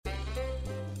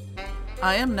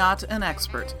I am not an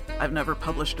expert. I've never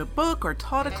published a book or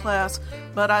taught a class,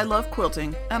 but I love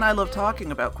quilting and I love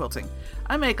talking about quilting.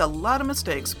 I make a lot of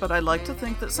mistakes, but I like to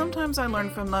think that sometimes I learn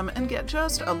from them and get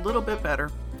just a little bit better.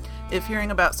 If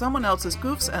hearing about someone else's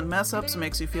goofs and mess-ups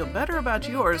makes you feel better about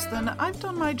yours, then I've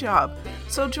done my job.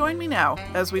 So join me now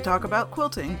as we talk about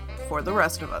quilting for the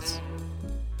rest of us.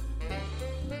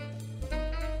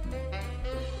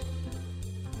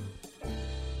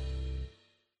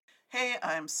 Hey,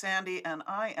 I'm Sandy, and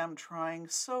I am trying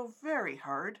so very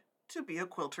hard to be a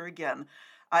quilter again.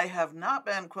 I have not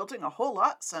been quilting a whole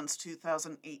lot since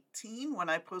 2018. When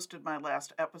I posted my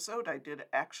last episode, I did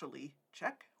actually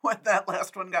check when that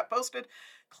last one got posted.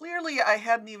 Clearly, I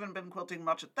hadn't even been quilting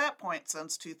much at that point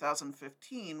since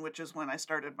 2015, which is when I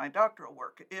started my doctoral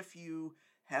work. If you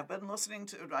have been listening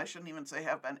to, I shouldn't even say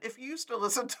have been, if you used to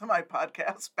listen to my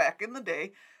podcast back in the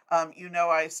day, you know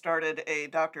I started a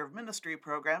Doctor of Ministry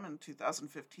program in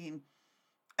 2015,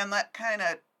 and that kind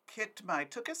of kicked my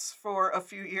tuchus for a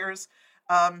few years.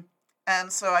 And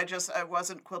so I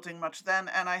wasn't quilting much then,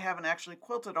 and I haven't actually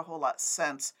quilted a whole lot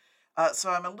since.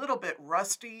 So I'm a little bit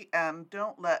rusty, and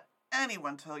don't let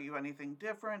anyone tell you anything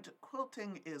different.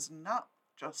 Quilting is not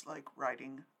just like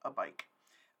riding a bike.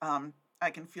 I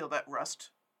can feel that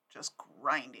rust just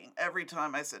grinding every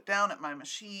time I sit down at my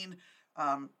machine,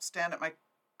 stand at my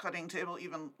cutting table,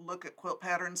 even look at quilt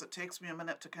patterns. It takes me a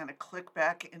minute to kind of click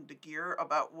back into gear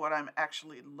about what I'm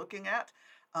actually looking at,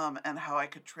 and how I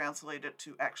could translate it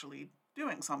to actually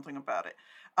doing something about it.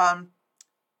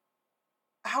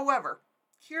 However,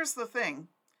 here's the thing.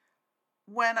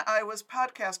 When I was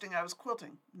podcasting, I was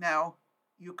quilting. Now,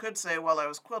 you could say while I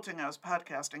was quilting, I was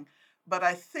podcasting, but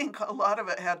I think a lot of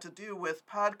it had to do with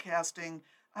podcasting.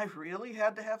 I really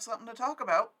had to have something to talk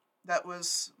about that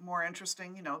was more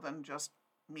interesting, than just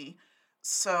me.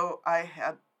 So I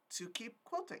had to keep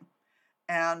quilting.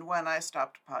 And when I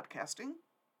stopped podcasting,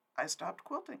 I stopped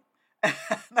quilting. And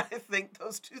I think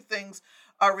those two things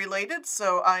are related.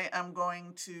 So I am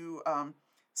going to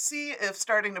see if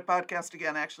starting to podcast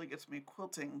again actually gets me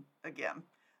quilting again.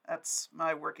 That's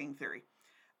my working theory.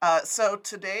 So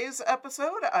today's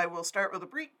episode, I will start with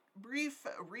a brief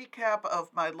recap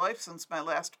of my life since my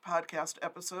last podcast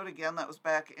episode. Again, that was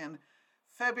back in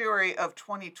February of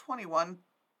 2021.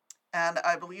 And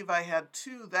I believe I had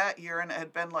 2 that year, and it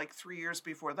had been like 3 years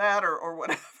before that or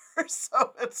whatever.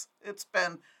 So it's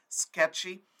been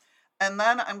sketchy. And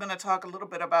then I'm going to talk a little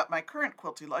bit about my current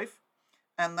quilty life.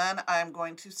 And then I'm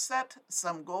going to set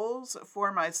some goals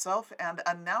for myself and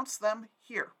announce them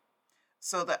here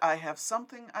so that I have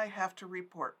something I have to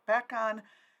report back on,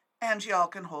 and y'all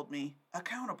can hold me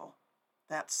accountable.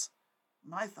 That's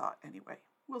my thought anyway.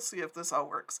 We'll see if this all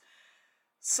works.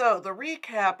 So the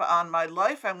recap on my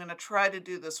life, I'm going to try to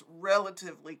do this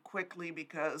relatively quickly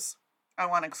because I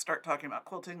want to start talking about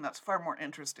quilting. That's far more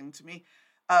interesting to me.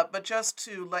 But just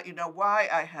to let you know why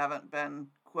I haven't been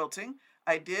quilting,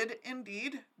 I did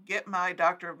indeed get my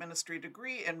Doctor of Ministry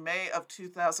degree in May of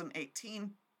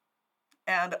 2018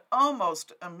 and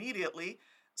almost immediately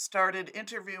started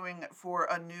interviewing for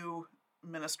a new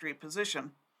ministry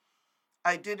position.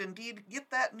 I did indeed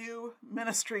get that new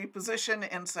ministry position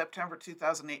in September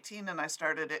 2018, and I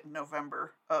started it in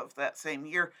November of that same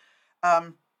year.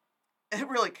 It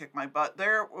really kicked my butt.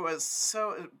 There is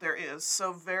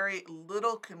so very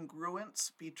little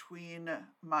congruence between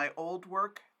my old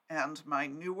work and my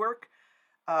new work.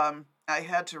 I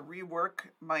had to rework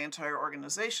my entire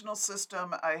organizational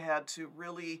system. I had to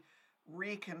really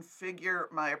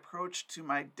reconfigure my approach to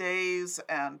my days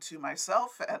and to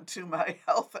myself and to my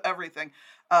health, everything.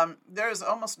 There's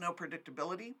almost no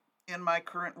predictability in my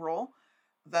current role.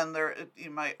 Then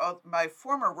my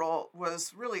former role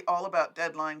was really all about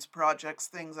deadlines, projects,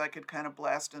 things I could kind of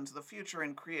blast into the future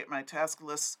and create my task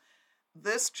lists.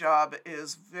 This job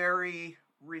is very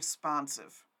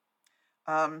responsive.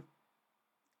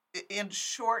 In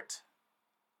short,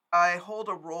 I hold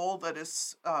a role that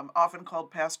is often called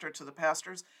pastor to the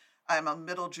pastors. I'm a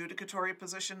middle judicatory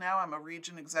position now. I'm a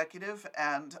region executive,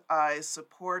 and I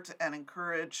support and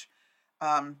encourage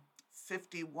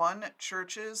 51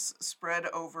 churches spread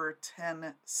over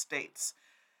 10 states.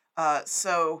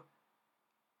 So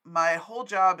my whole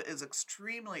job is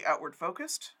extremely outward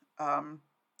focused.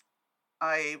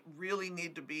 I really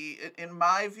need to be, in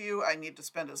my view, I need to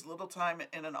spend as little time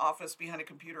in an office behind a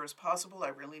computer as possible. I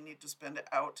really need to spend it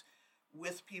out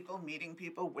with people, meeting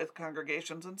people, with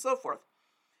congregations, and so forth.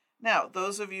 Now,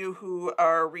 those of you who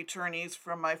are returnees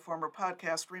from my former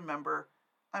podcast, remember,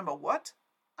 I'm a what?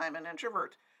 I'm an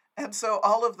introvert. And so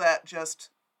all of that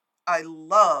I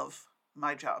love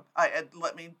my job.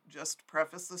 Let me just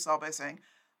preface this all by saying,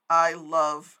 I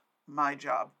love my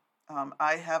job.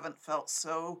 I haven't felt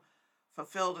so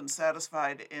fulfilled and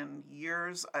satisfied in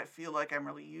years. I feel like I'm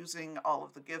really using all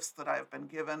of the gifts that I've been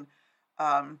given.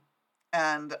 Um,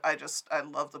 and I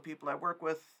love the people I work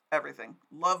with, everything.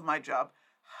 Love my job.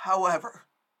 However,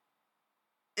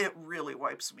 it really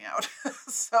wipes me out.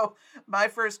 So, my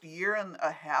first year and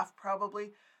a half,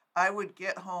 probably, I would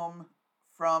get home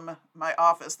from my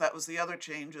office. That was the other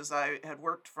change, is I had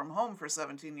worked from home for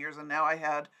 17 years, and now I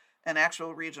had an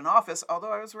actual region office,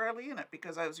 although I was rarely in it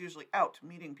because I was usually out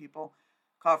meeting people,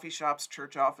 coffee shops,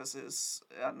 church offices,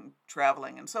 and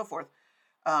traveling and so forth.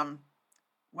 Um,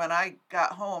 when I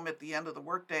got home at the end of the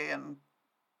workday and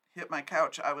hit my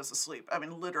couch, I was asleep. I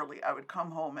mean, literally, I would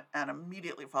come home and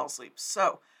immediately fall asleep.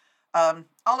 So, all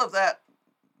of that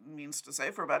means to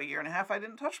say, for about a year and a half, I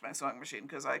didn't touch my sewing machine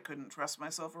because I couldn't trust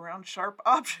myself around sharp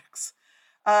objects.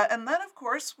 And then, of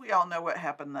course, we all know what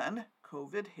happened then.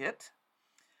 COVID hit.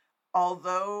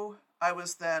 Although I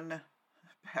was then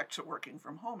back to working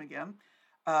from home again,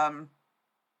 um,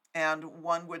 and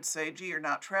one would say, gee, you're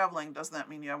not traveling. Doesn't that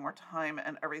mean you have more time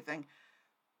and everything?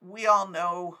 We all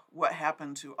know what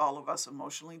happened to all of us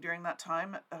emotionally during that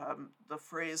time. The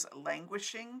phrase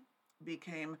languishing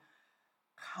became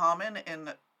common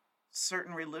in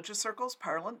certain religious circles,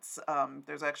 parlance.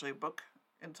 There's actually a book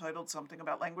entitled something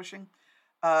about languishing.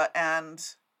 And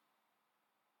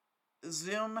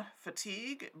Zoom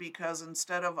fatigue, because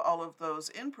instead of all of those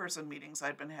in-person meetings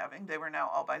I'd been having, they were now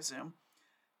all by Zoom.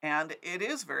 And it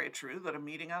is very true that a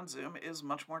meeting on Zoom is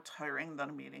much more tiring than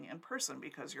a meeting in person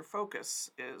because your focus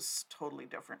is totally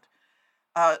different.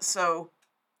 So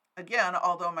again,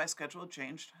 although my schedule had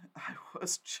changed, I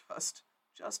was just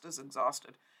as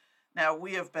exhausted. Now,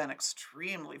 we have been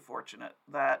extremely fortunate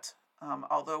that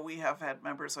although we have had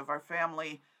members of our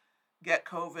family get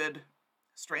COVID,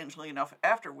 strangely enough,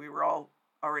 after we were all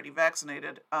already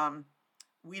vaccinated,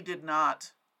 we did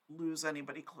not lose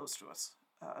anybody close to us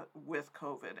with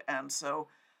COVID. And so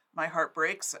my heart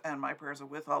breaks, and my prayers are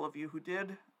with all of you who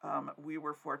did. We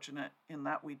were fortunate in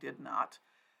that we did not.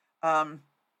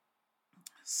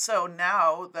 So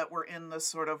now that we're in this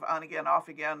sort of on again, off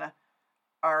again,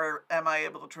 am I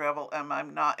able to travel? Am I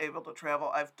not able to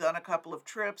travel? I've done a couple of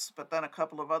trips, but then a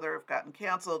couple of other have gotten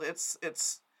canceled. It's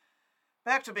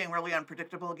back to being really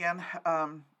unpredictable again,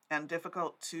 and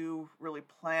difficult to really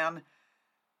plan.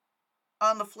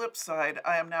 On the flip side,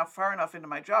 I am now far enough into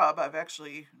my job. I've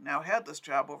actually now had this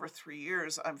job over 3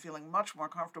 years. I'm feeling much more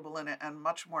comfortable in it and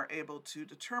much more able to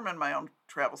determine my own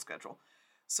travel schedule.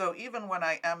 So even when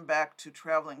I am back to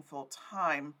traveling full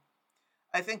time,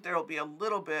 I think there will be a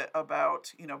little bit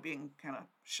about, being kind of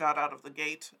shot out of the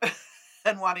gate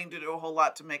and wanting to do a whole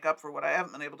lot to make up for what I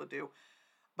haven't been able to do.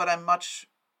 But I'm much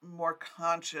more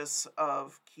conscious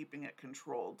of keeping it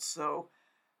controlled. So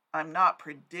I'm not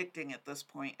predicting at this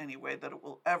point anyway that it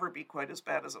will ever be quite as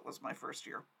bad as it was my first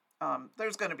year.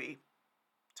 There's going to be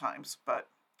times, but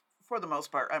for the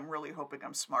most part, I'm really hoping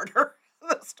I'm smarter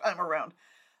this time around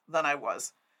than I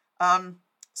was.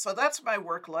 So that's my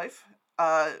work life.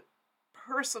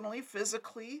 Personally,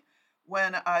 physically,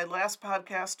 when I last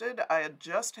podcasted, I had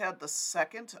just had the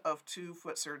second of 2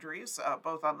 foot surgeries,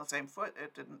 both on the same foot.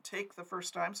 It didn't take the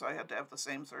first time, so I had to have the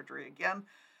same surgery again.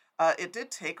 It did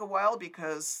take a while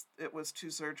because it was 2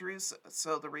 surgeries,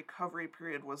 so the recovery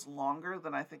period was longer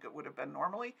than I think it would have been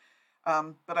normally.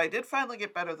 But I did finally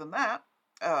get better than that,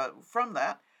 from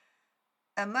that.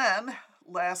 And then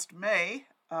last May,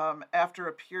 after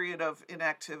a period of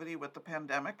inactivity with the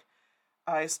pandemic,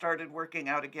 I started working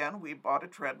out again. We bought a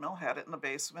treadmill, had it in the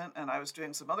basement, and I was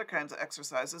doing some other kinds of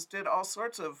exercises. Did all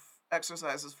sorts of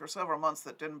exercises for several months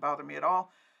that didn't bother me at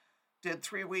all. Did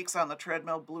 3 weeks on the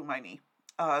treadmill, blew my knee.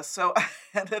 So I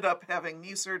ended up having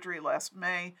knee surgery last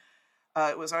May.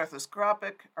 It was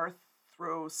arthroscopic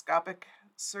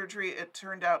surgery. It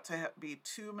turned out to be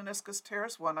 2 meniscus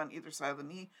tears, one on either side of the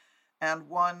knee, and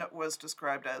one was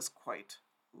described as quite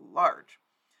large.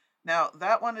 Now,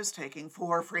 that one is taking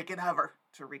 4 freaking ever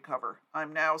to recover.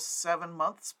 I'm now 7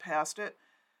 months past it.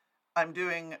 I'm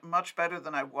doing much better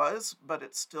than I was, but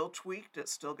it's still tweaked. It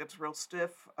still gets real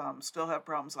stiff. Still have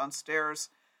problems on stairs.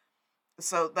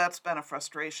 So that's been a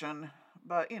frustration,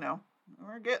 but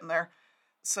we're getting there.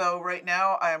 So right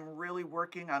now I'm really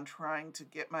working on trying to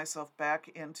get myself back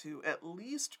into at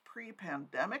least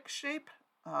pre-pandemic shape.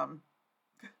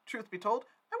 Truth be told,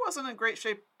 I wasn't in great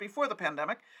shape before the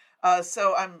pandemic.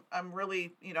 So I'm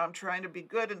really, I'm trying to be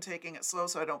good and taking it slow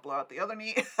so I don't blow out the other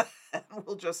knee. And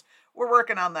we're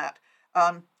working on that.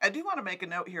 I do want to make a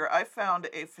note here. I found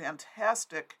a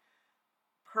fantastic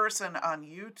person on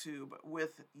YouTube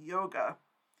with yoga.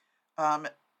 I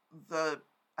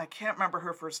can't remember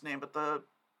her first name, but the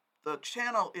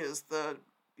channel is the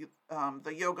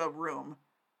the yoga room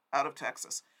out of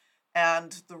Texas.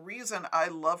 And the reason I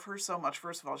love her so much,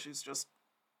 first of all, she's just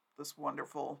this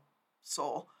wonderful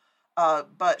soul.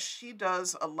 But she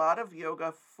does a lot of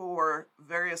yoga for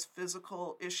various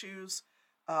physical issues.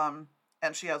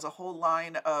 And she has a whole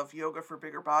line of yoga for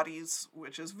bigger bodies,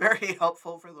 which is very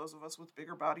helpful for those of us with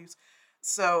bigger bodies.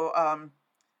 So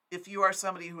if you are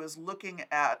somebody who is looking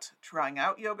at trying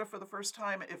out yoga for the first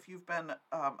time, if you've been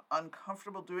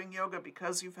uncomfortable doing yoga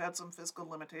because you've had some physical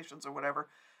limitations or whatever,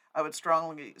 I would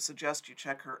strongly suggest you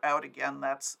check her out. Again,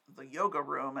 that's the Yoga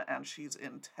Room, and she's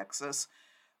in Texas.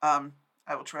 I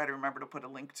will try to remember to put a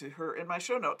link to her in my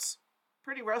show notes.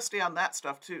 Pretty rusty on that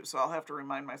stuff, too, so I'll have to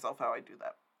remind myself how I do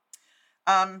that.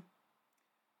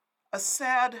 A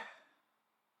sad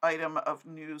item of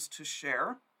news to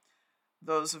share.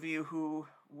 Those of you who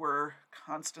were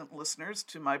constant listeners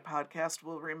to my podcast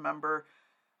will remember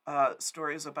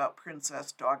stories about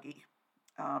Princess Doggy.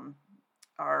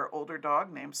 Our older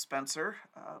dog named Spencer.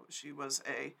 She was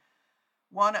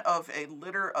one of a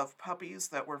litter of puppies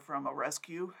that were from a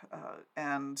rescue,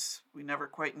 and we never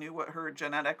quite knew what her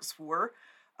genetics were.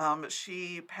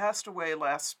 She passed away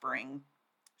last spring.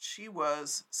 She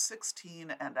was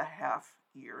 16 and a half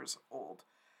years old.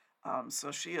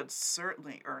 So she had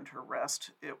certainly earned her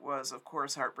rest. It was, of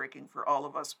course, heartbreaking for all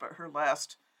of us, but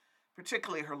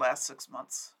particularly her last 6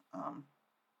 months,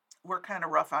 were kind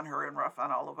of rough on her and rough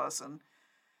on all of us, and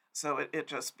so it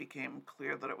just became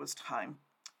clear that it was time.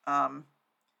 On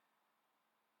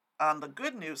the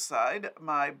good news side,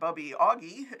 my bubby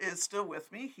Augie is still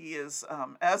with me. He is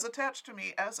as attached to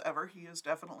me as ever. He is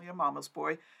definitely a mama's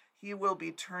boy. He will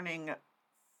be turning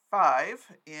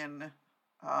 5 in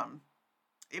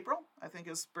April. I think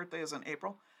his birthday is in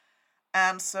April.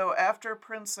 And so after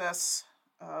Princess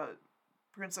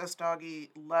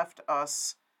Doggy left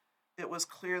us, it was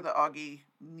clear that Augie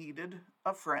needed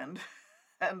a friend.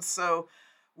 And so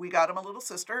we got him a little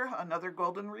sister, another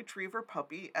golden retriever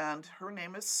puppy, and her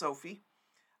name is Sophie.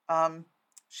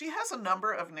 She has a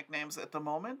number of nicknames at the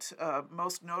moment,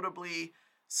 most notably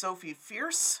Sophie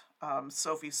Fierce,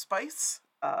 Sophie Spice.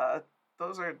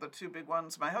 Those are the two big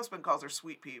ones. My husband calls her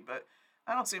Sweet Pea, but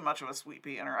I don't see much of a Sweet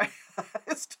Pea in her.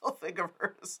 I still think of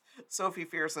her as Sophie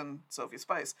Fierce and Sophie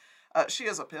Spice. She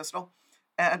is a pistol.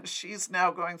 And she's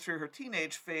now going through her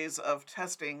teenage phase of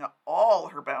testing all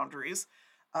her boundaries.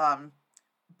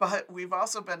 But we've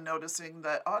also been noticing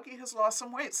that Augie has lost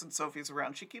some weight since Sophie's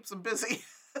around. She keeps him busy.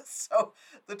 So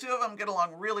the two of them get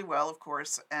along really well, of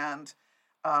course. And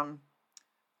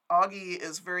Augie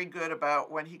is very good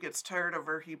about when he gets tired of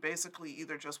her, he basically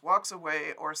either just walks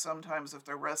away, or sometimes if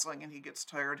they're wrestling and he gets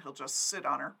tired, he'll just sit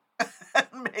on her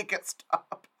and make it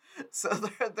stop. So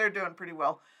they're doing pretty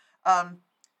well.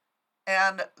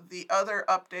 And the other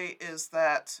update is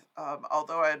that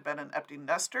although I had been an empty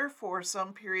nester for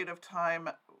some period of time,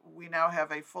 we now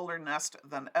have a fuller nest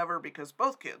than ever because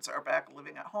both kids are back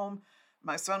living at home.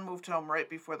 My son moved home right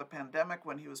before the pandemic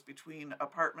when he was between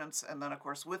apartments. And then, of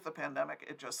course, with the pandemic,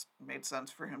 it just made sense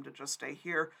for him to just stay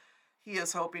here. He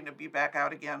is hoping to be back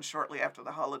out again shortly after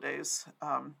the holidays.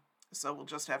 So we'll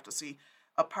just have to see.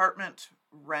 Apartment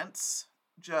rents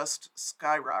just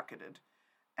skyrocketed.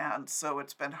 And so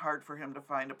it's been hard for him to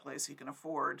find a place he can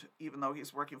afford, even though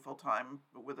he's working full-time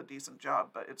with a decent job.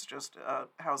 But it's just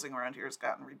housing around here has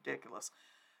gotten ridiculous.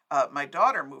 My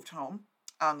daughter moved home,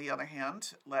 on the other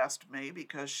hand, last May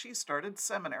because she started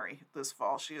seminary this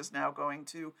fall. She is now going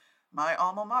to my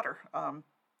alma mater,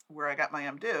 where I got my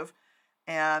MDiv.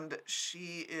 And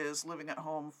she is living at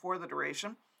home for the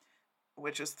duration,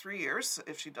 which is 3 years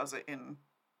if she does it in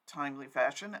timely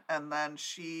fashion. And then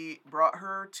she brought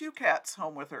her 2 cats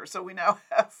home with her. So we now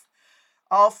have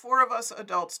all 4 of us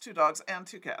adults, 2 dogs and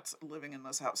 2 cats living in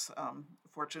this house.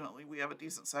 Fortunately, we have a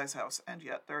decent sized house, and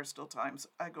yet there are still times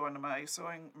I go into my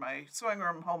sewing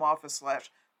room, home office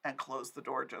 / and close the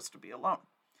door just to be alone.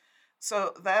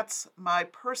 So that's my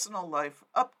personal life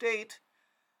update.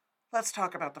 Let's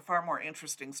talk about the far more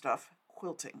interesting stuff,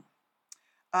 quilting.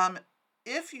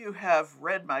 If you have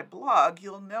read my blog,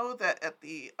 you'll know that at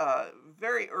the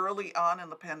very early on in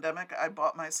the pandemic, I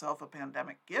bought myself a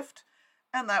pandemic gift,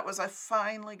 and that was I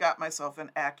finally got myself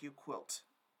an AccuQuilt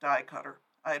die cutter.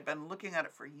 I had been looking at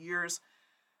it for years,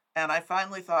 and I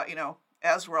finally thought,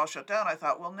 as we're all shut down, I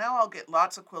thought, well, now I'll get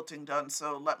lots of quilting done,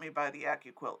 so let me buy the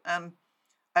AccuQuilt. And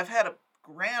I've had a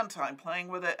grand time playing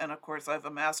with it, and of course I've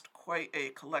amassed quite a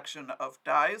collection of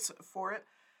dies for it.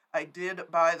 I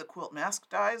did buy the quilt mask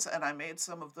dies, and I made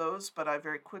some of those, but I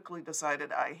very quickly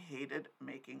decided I hated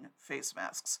making face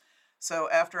masks. So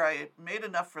after I made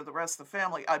enough for the rest of the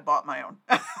family, I bought my own.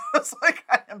 I was like,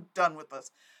 I am done with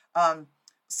this.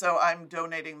 So I'm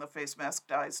donating the face mask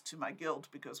dies to my guild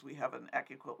because we have an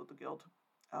AccuQuilt with the guild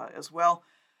as well.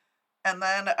 And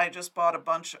then I just bought a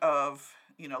bunch of,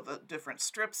 the different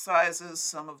strip sizes,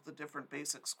 some of the different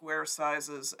basic square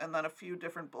sizes, and then a few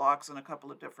different blocks and a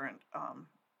couple of different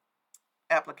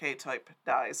applique type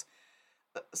dies.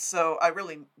 So I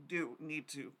really do need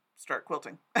to start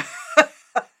quilting.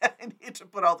 I need to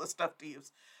put all this stuff to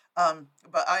use.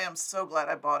 But I am so glad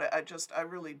I bought it. I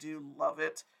really do love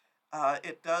it.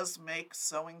 It does make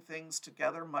sewing things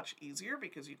together much easier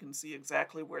because you can see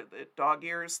exactly where the dog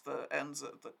ears, the ends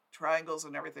of the triangles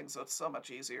and everything. So it's so much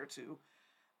easier to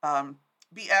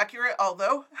be accurate.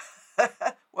 Although,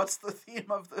 what's the theme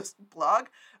of this blog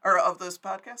or of this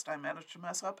podcast? I managed to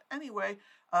mess up. Anyway,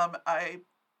 I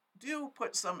do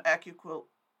put some AccuQuilt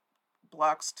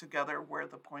blocks together where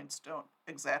the points don't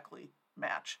exactly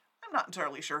match. I'm not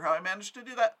entirely sure how I managed to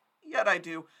do that, yet I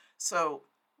do. So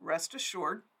rest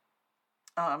assured,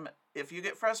 if you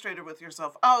get frustrated with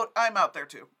yourself, I'm out there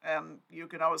too. And you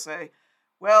can always say,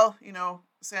 well,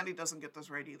 Sandy doesn't get this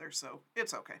right either, so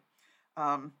it's okay.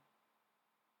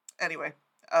 Anyway,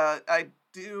 I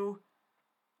do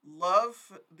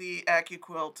love the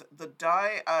AccuQuilt. The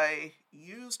die I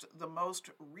used the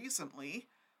most recently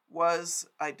was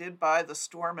I did buy the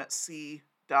Storm at Sea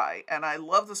die, and I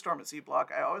love the Storm at Sea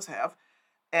block. I always have.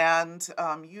 And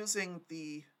using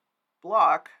the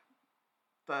block,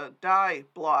 the die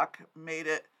block, made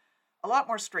it a lot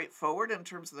more straightforward in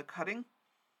terms of the cutting.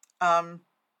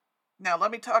 Now,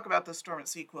 let me talk about the Storm at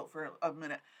Sea quilt for a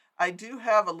minute. I do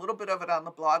have a little bit of it on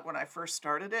the blog when I first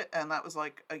started it, and that was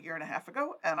like a year and a half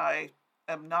ago, and I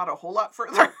am not a whole lot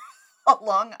further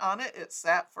along on it. It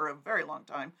sat for a very long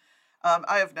time.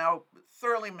 I have now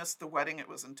thoroughly missed the wedding it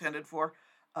was intended for,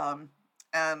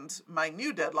 and my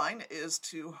new deadline is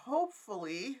to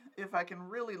hopefully, if I can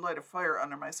really light a fire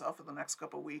under myself in the next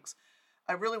couple of weeks,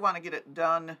 I really want to get it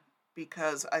done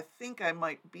because I think I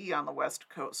might be on the West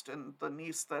Coast, and the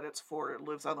niece that it's for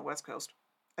lives on the West Coast.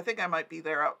 I think I might be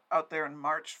there out there in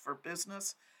March for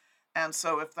business. And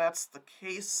so if that's the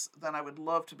case, then I would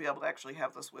love to be able to actually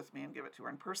have this with me and give it to her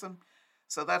in person.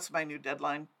 So that's my new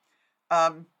deadline.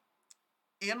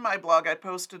 In my blog, I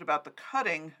posted about the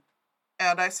cutting,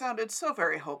 and I sounded so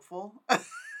very hopeful and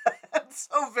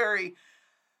so very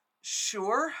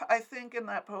sure, I think, in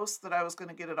that post that I was going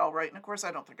to get it all right. And of course,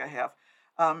 I don't think I have.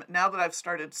 Now that I've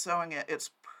started sewing it, it's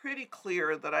pretty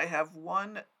clear that I have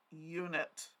one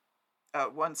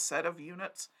set of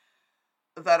units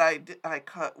that I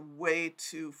cut way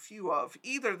too few of.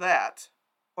 Either that,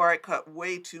 or I cut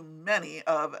way too many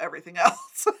of everything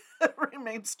else. It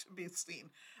remains to be seen.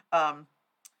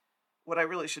 What I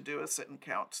really should do is sit and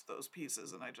count those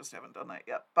pieces, and I just haven't done that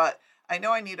yet. But I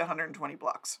know I need 120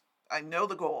 blocks. I know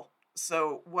the goal.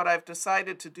 So what I've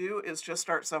decided to do is just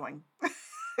start sewing.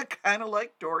 Kind of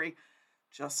like Dory,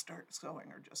 just start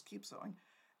sewing or just keep sewing.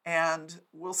 And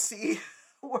we'll see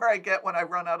where I get when I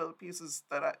run out of the pieces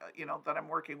that I'm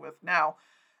working with now,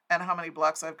 and how many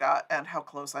blocks I've got and how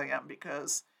close I am.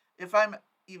 Because if I'm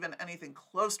even anything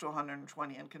close to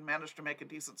 120 and can manage to make a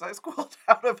decent sized quilt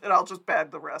out of it, I'll just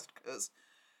bag the rest because,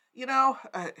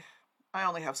 I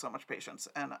only have so much patience,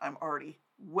 and I'm already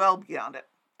well beyond it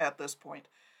at this point.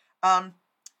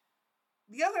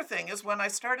 The other thing is, when I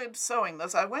started sewing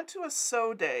this, I went to a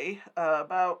sew day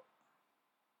about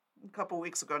a couple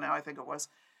weeks ago now, I think it was.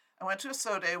 I went to a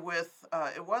sew day with,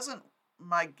 it wasn't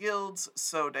my guild's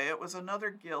sew day, it was another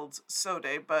guild's sew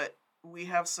day, but we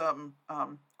have some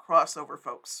crossover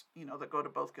folks, that go to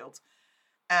both guilds.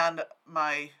 And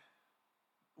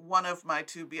one of my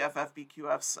two BFF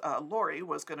BQFs, Lori,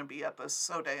 was going to be at this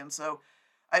sew day, and so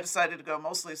I decided to go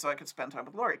mostly so I could spend time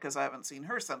with Lori, because I haven't seen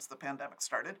her since the pandemic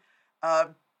started.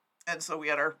 And so we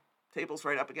had our tables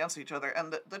right up against each other,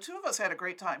 and the two of us had a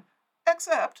great time,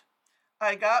 except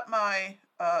I got I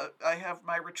have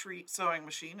my Retreat sewing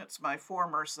machine. It's my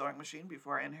former sewing machine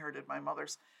before I inherited my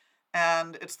mother's.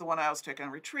 And it's the one I was taking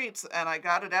on retreats. And I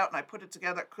got it out and I put it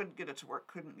together. Couldn't get it to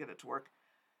work.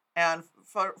 And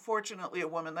fortunately, a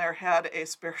woman there had a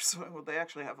spare sewing. Well, they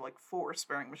actually have like 4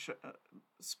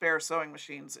 spare sewing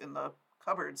machines in the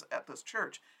cupboards at this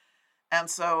church. And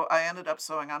so I ended up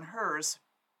sewing on hers.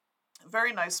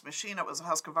 Very nice machine. It was a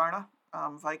Husqvarna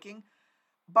Viking.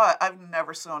 But I've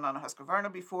never sewn on a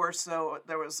Husqvarna before, so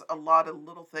there was a lot of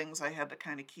little things I had to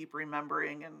kind of keep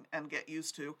remembering and get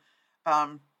used to.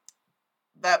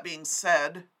 That being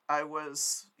said, I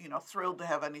was, thrilled to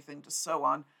have anything to sew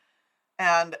on.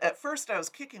 And at first I was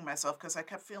kicking myself because I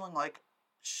kept feeling like,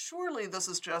 surely this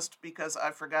is just because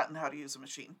I've forgotten how to use a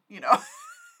machine.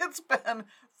 It's been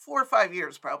 4 or 5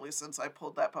 years probably since I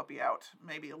pulled that puppy out,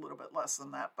 maybe a little bit less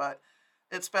than that, but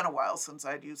it's been a while since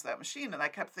I'd used that machine, and I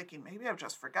kept thinking, maybe I've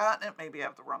just forgotten it, maybe I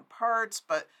have the wrong parts,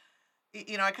 but,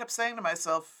 I kept saying to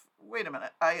myself, wait a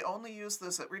minute, I only use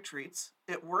this at retreats.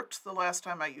 It worked the last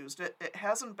time I used it. It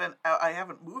hasn't been out, I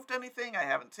haven't moved anything, I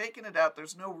haven't taken it out.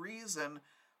 There's no reason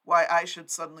why I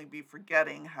should suddenly be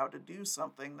forgetting how to do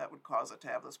something that would cause it to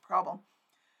have this problem.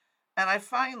 And I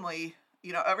finally,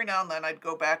 every now and then I'd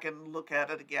go back and look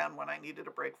at it again when I needed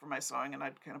a break from my sewing, and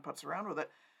I'd kind of putz around with it.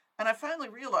 And I finally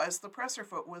realized the presser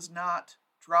foot was not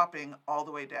dropping all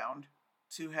the way down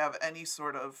to have any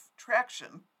sort of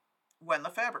traction when the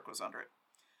fabric was under it.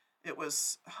 It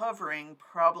was hovering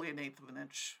probably an eighth of an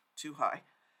inch too high.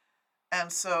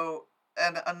 And so,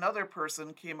 and another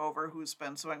person came over who's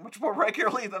been sewing much more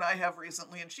regularly than I have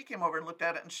recently, and she came over and looked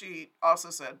at it, and she also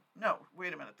said, no,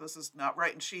 wait a minute, this is not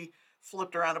right. And she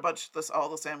flipped around a bunch of all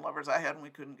the same levers I had, and we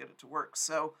couldn't get it to work.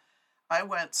 So I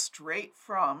went straight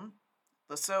from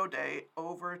the sew day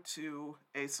over to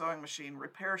a sewing machine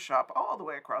repair shop all the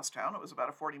way across town. It was about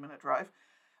a 40-minute drive.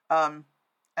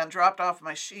 And dropped off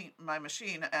my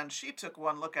machine, and she took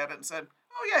one look at it and said,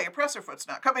 oh yeah, your presser foot's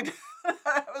not coming down.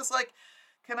 I was like,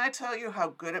 can I tell you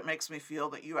how good it makes me feel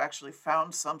that you actually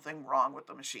found something wrong with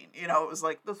the machine? It was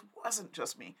like, this wasn't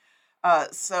just me.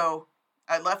 So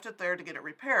I left it there to get it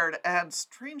repaired, and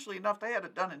strangely enough, they had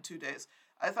it done in 2 days.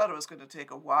 I thought it was going to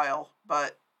take a while,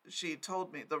 but she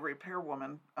told me, the repair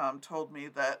woman told me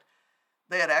that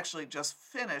they had actually just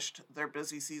finished their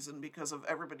busy season because of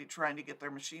everybody trying to get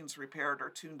their machines repaired or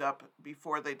tuned up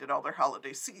before they did all their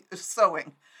holiday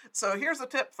sewing. So here's a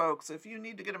tip, folks. If you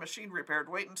need to get a machine repaired,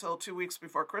 wait until 2 weeks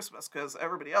before Christmas, because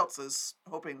everybody else is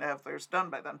hoping to have theirs done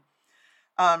by then.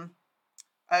 I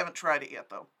haven't tried it yet,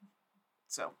 though,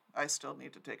 so I still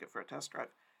need to take it for a test drive.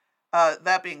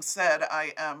 That being said,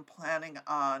 I am planning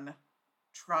on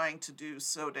trying to do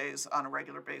sew days on a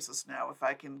regular basis now, if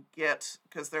I can get,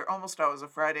 because they're almost always a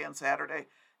Friday and Saturday,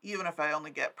 even if I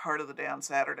only get part of the day on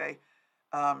Saturday.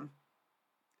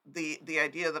 The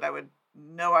idea that I would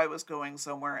know I was going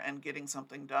somewhere and getting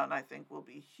something done, I think will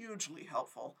be hugely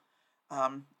helpful,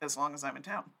 as long as I'm in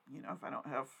town. If I don't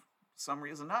have some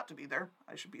reason not to be there,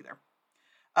 I should be there.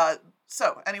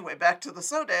 So anyway, back to the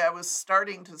sew day. I was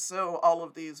starting to sew all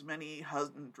of these many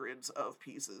hundreds of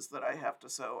pieces that I have to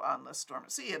sew on this Storm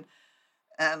at Sea.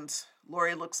 And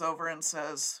Lori looks over and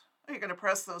says, oh, you're going to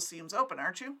press those seams open,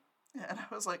 aren't you? And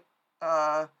I was like,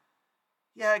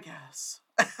 yeah, I guess.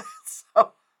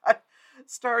 So I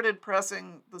started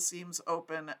pressing the seams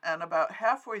open, and about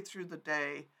halfway through the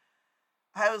day,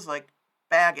 I was like,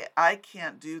 bag it. I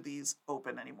can't do these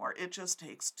open anymore. It just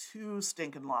takes too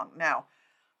stinking long. Now,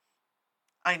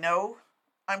 I know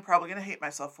I'm probably going to hate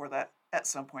myself for that at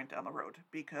some point down the road,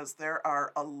 because there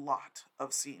are a lot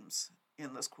of seams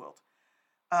in this quilt.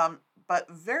 But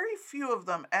very few of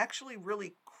them actually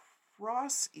really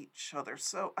cross each other.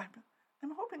 So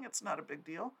I'm hoping it's not a big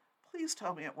deal. Please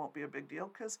tell me it won't be a big deal,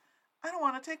 because I don't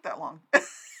want to take that long.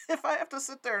 If I have to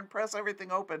sit there and press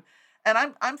everything open, and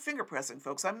I'm finger pressing,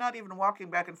 folks. I'm not even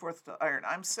walking back and forth to iron.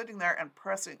 I'm sitting there and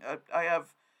pressing. I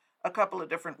have a couple of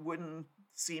different wooden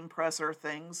seam presser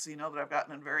things, that I've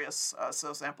gotten in various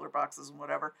sew sampler boxes and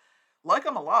whatever. Like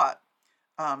them a lot.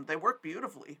 They work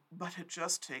beautifully, but it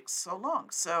just takes so long.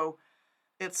 So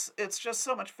it's just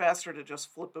so much faster to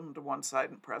just flip them to one side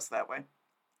and press that way.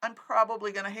 I'm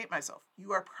probably going to hate myself.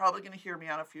 You are probably going to hear me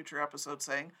on a future episode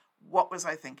saying, what was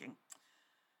I thinking?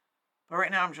 But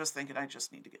right now I'm just thinking I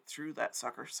just need to get through that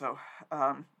sucker. So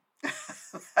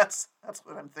that's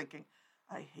what I'm thinking.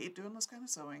 I hate doing this kind of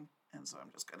sewing, and so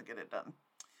I'm just going to get it done.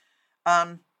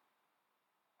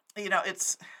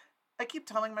 I keep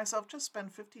telling myself, just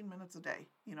spend 15 minutes a day.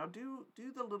 Do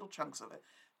the little chunks of it.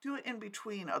 Do it in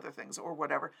between other things or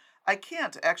whatever. I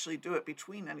can't actually do it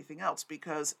between anything else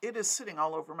because it is sitting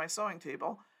all over my sewing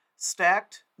table,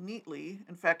 stacked neatly.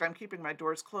 In fact, I'm keeping my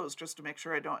doors closed just to make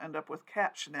sure I don't end up with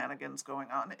cat shenanigans going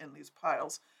on in these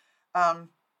piles.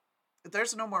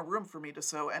 There's no more room for me to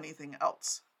sew anything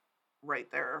else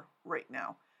right there, right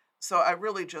now. So I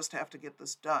really just have to get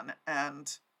this done.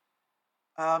 And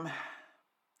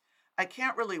I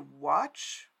can't really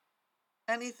watch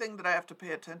anything that I have to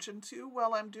pay attention to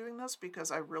while I'm doing this,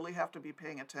 because I really have to be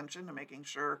paying attention to making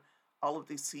sure all of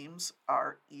these seams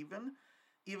are even.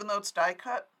 Even though it's die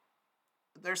cut,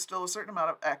 there's still a certain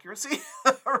amount of accuracy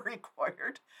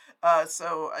required.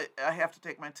 So I have to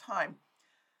take my time.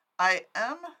 I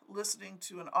am listening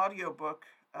to an audiobook.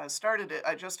 I started it.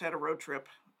 I just had a road trip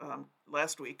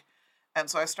last week. And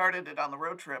so I started it on the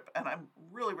road trip, and I'm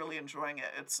really, really enjoying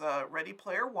it. It's Ready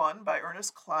Player One by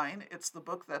Ernest Cline. It's the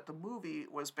book that the movie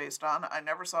was based on. I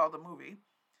never saw the movie,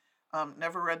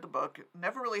 never read the book,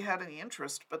 never really had any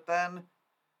interest. But then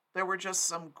there were just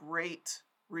some great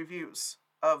reviews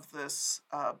of this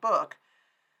book.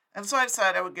 And so I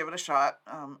decided I would give it a shot.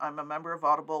 I'm a member of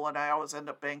Audible, and I always end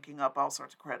up banking up all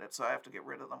sorts of credits, so I have to get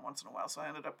rid of them once in a while. So I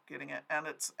ended up getting it, and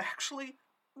it's actually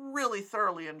really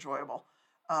thoroughly enjoyable.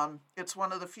 It's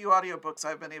one of the few audiobooks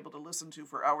I've been able to listen to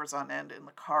for hours on end in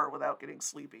the car without getting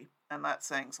sleepy, and that's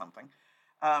saying something.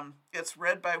 It's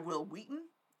read by Wil Wheaton,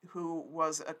 who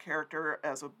was a character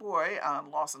as a boy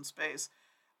on Lost in Space.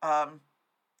 Um,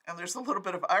 and there's a little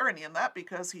bit of irony in that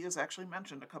because he is actually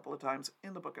mentioned a couple of times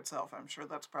in the book itself. I'm sure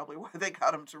that's probably why they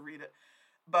got him to read it.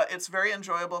 But it's very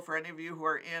enjoyable for any of you who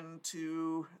are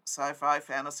into sci-fi,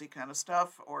 fantasy kind of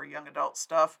stuff or young adult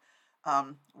stuff.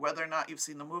 Whether or not you've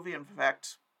seen the movie, in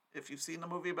fact, if you've seen the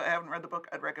movie but haven't read the book,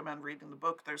 I'd recommend reading the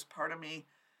book. There's part of me,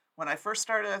 when I first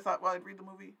started, I thought, well, I'd read the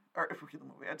movie, or read the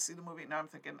movie, I'd see the movie. Now I'm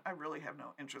thinking, I really have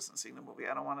no interest in seeing the movie.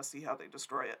 I don't want to see how they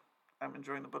destroy it. I'm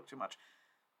enjoying the book too much.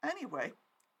 Anyway,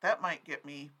 that might get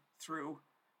me through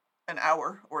an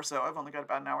hour or so. I've only got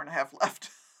about an hour and a half left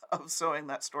of sewing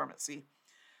that Storm at Sea.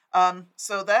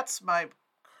 So that's my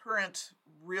current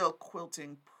real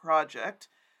quilting project.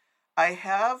 I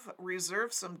have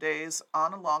reserved some days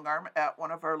on a long arm at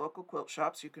one of our local quilt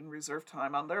shops. You can reserve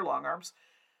time on their long arms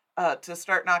to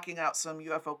start knocking out some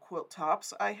UFO quilt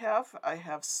tops I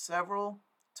have several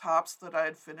tops that I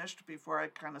had finished before I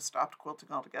kind of stopped quilting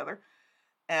altogether.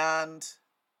 And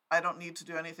I don't need to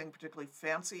do anything particularly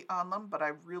fancy on them, but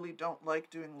I really don't like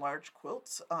doing large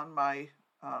quilts on my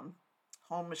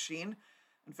home machine.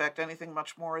 In fact, anything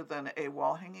much more than a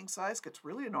wall hanging size gets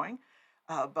really annoying.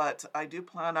 But I do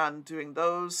plan on doing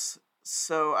those,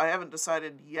 so I haven't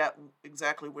decided yet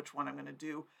exactly which one I'm going to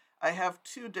do. I have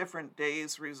 2 different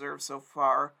days reserved so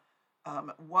far.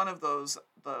 One of those,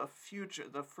 the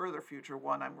further future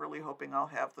one, I'm really hoping I'll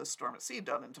have the Storm at Sea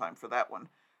done in time for that one.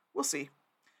 We'll see.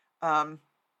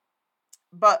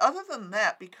 But other than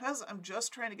that, because I'm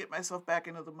just trying to get myself back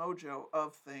into the mojo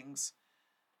of things,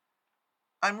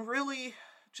 I'm really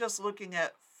just looking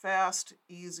at fast,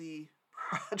 easy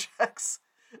projects,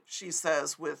 she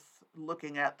says, with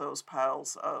looking at those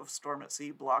piles of Storm at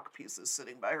Sea block pieces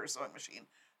sitting by her sewing machine.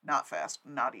 Not fast,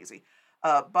 not easy.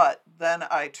 But then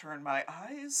I turn my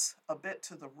eyes a bit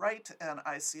to the right and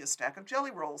I see a stack of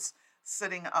jelly rolls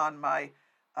sitting on my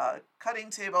cutting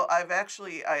table. I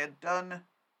had done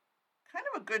kind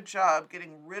of a good job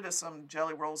getting rid of some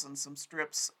jelly rolls and some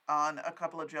strips on a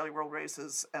couple of jelly roll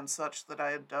races and such that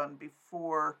I had done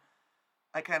before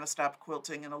I kind of stopped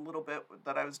quilting, and a little bit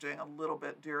that I was doing a little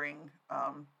bit during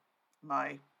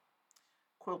my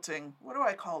quilting. What do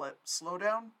I call it?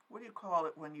 Slowdown? What do you call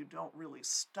it when you don't really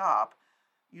stop?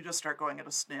 You just start going at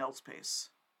a snail's pace.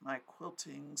 My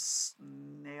quilting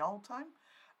snail time?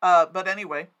 But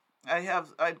anyway,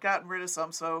 I'd gotten rid of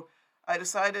some, so I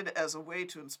decided as a way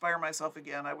to inspire myself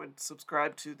again, I would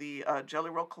subscribe to the Jelly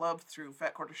Roll Club through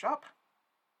Fat Quarter Shop.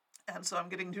 And so I'm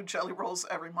getting new jelly rolls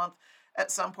every month. At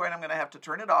some point, I'm going to have to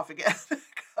turn it off again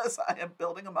because I am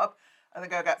building them up. I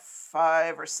think I've got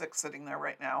 5 or 6 sitting there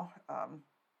right now.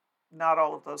 Not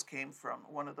all of those came from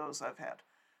one of those I've had.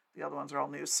 The other ones are all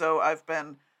new. So I've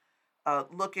been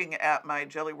looking at my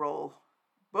jelly roll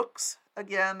books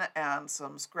again and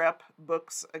some scrap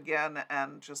books again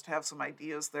and just have some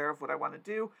ideas there of what I want to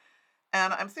do.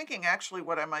 And I'm thinking actually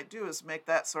what I might do is make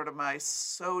that sort of my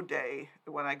sew day.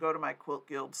 When I go to my Quilt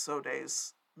Guild sew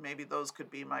days, maybe those could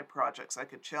be my projects. I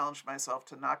could challenge myself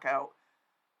to knock out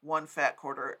 1 fat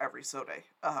quarter every sew day.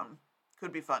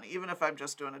 Could be fun, even if I'm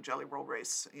just doing a jelly roll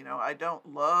race. You know, I don't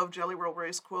love jelly roll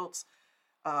race quilts,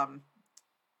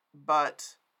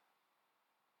 but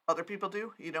other people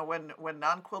do. You know, when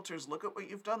non-quilters look at what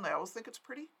you've done, they always think it's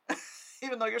pretty.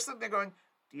 Even though you're sitting there going,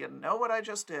 do you know what I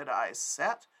just did? I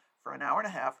sat for an hour and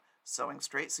a half sewing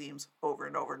straight seams over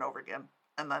and over and over again,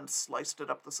 and then sliced it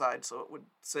up the side so it would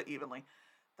sit evenly.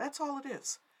 That's all it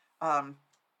is.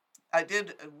 I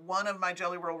did one of my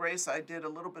jelly roll race. I did a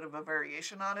little bit of a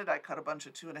variation on it. I cut a bunch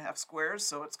of 2.5 squares,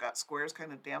 so it's got squares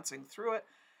kind of dancing through it.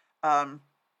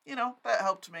 You know, that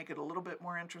helped to make it a little bit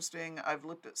more interesting. I've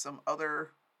looked at some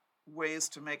other ways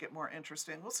to make it more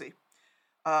interesting. We'll see.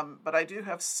 But I do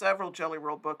have several jelly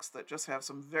roll books that just have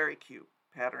some very cute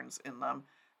patterns in them.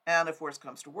 And if worse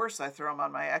comes to worse, I throw them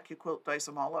on my AccuQuilt, dice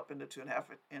them all up into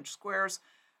 2.5-inch squares.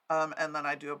 And then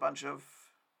I do a bunch of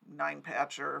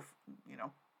 9-patch or,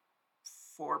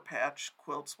 4-patch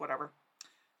quilts, whatever.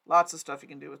 Lots of stuff you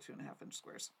can do with 2.5-inch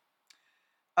squares.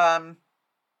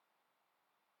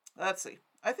 Let's see.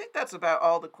 I think that's about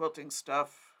all the quilting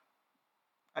stuff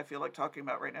I feel like talking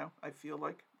about right now.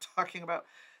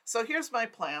 So here's my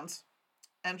plans,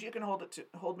 and you can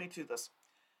hold me to this.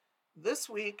 This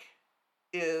week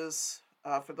is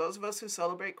For those of us who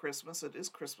celebrate Christmas, it is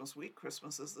Christmas week.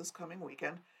 Christmas is this coming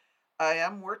weekend. I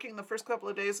am working the first couple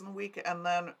of days in the week and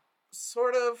then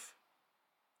sort of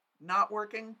not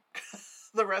working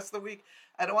the rest of the week.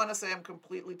 I don't want to say I'm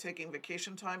completely taking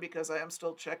vacation time because I am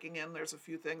still checking in. There's a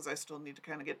few things I still need to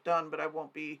kind of get done, but I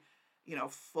won't be,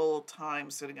 full time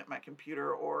sitting at my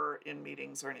computer or in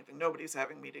meetings or anything. Nobody's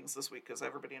having meetings this week because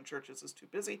everybody in churches is too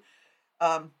busy.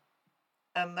 And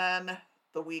then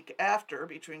the week after,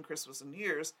 between Christmas and New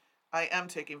Year's, I am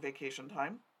taking vacation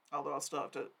time, although I'll still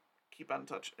have to keep on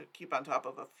top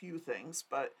of a few things,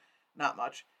 but not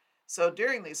much. So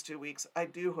during these 2 weeks, I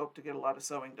do hope to get a lot of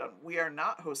sewing done. We are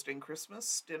not hosting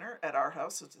Christmas dinner at our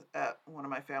house. It's at one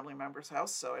of my family members'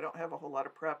 house, so I don't have a whole lot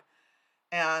of prep.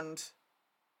 And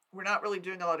we're not really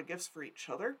doing a lot of gifts for each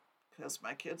other because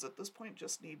my kids at this point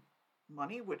just need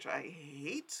money, which I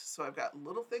hate. So I've got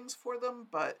little things for them,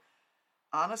 but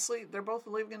honestly, they're both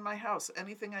living in my house.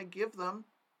 Anything I give them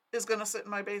is going to sit in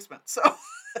my basement. So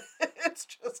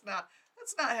it's not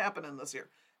happening this year.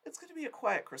 It's going to be a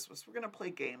quiet Christmas. We're going to play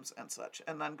games and such,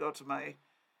 and then go to my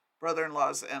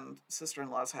brother-in-law's and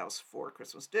sister-in-law's house for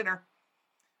Christmas dinner.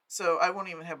 So I won't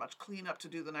even have much cleanup to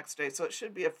do the next day. So it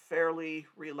should be a fairly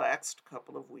relaxed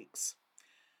couple of weeks.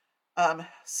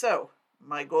 So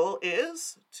my goal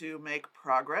is to make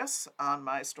progress on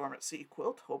my Storm at Sea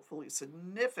quilt, hopefully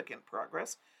significant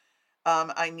progress.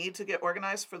 I need to get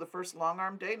organized for the first long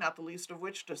arm day, not the least of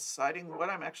which deciding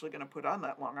what I'm actually going to put on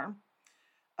that long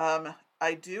arm.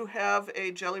 I do have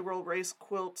a Jelly Roll Race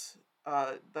quilt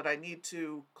that I need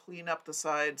to clean up the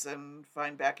sides and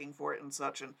find backing for it and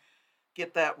such and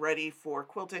get that ready for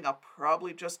quilting. I'll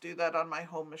probably just do that on my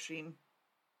home machine.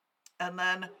 And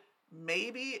then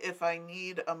maybe if I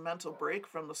need a mental break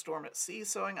from the Storm at Sea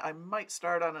sewing, I might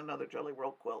start on another Jelly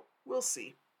Roll quilt. We'll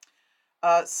see.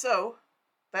 So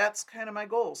that's kind of my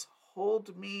goals.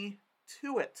 Hold me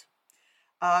to it.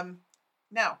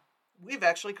 Now, we've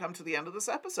actually come to the end of this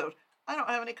episode. I don't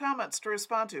have any comments to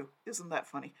respond to. Isn't that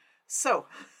funny? So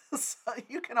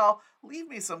you can all leave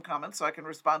me some comments so I can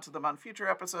respond to them on future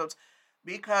episodes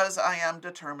because I am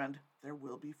determined there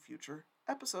will be future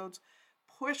episodes.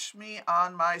 Push me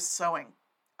on my sewing.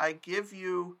 I give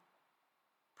you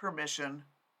permission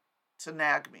to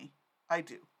nag me. I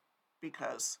do,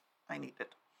 because I need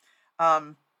it.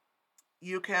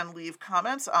 You can leave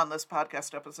comments on this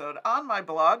podcast episode on my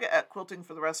blog at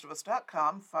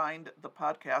quiltingfortherestofus.com. Find the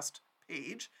podcast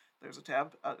page. There's a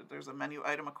tab, there's a menu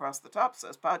item across the top that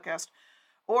says podcast,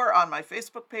 or on my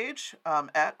Facebook page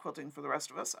at Quilting for the Rest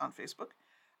of Us on Facebook.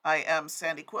 I am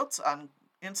Sandy Quilts on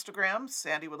Instagram,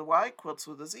 Sandy with a Y, Quilts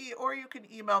with a Z, or you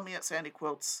can email me at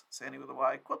sandyquilts, Sandy with a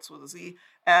Y, Quilts with a Z,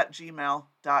 at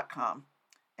gmail.com.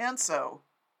 And so,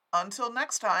 until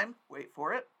next time, wait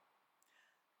for it,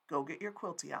 go get your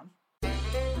quilty on.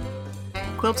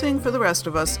 Quilting for the Rest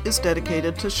of Us is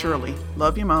dedicated to Shirley.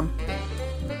 Love you, Mom.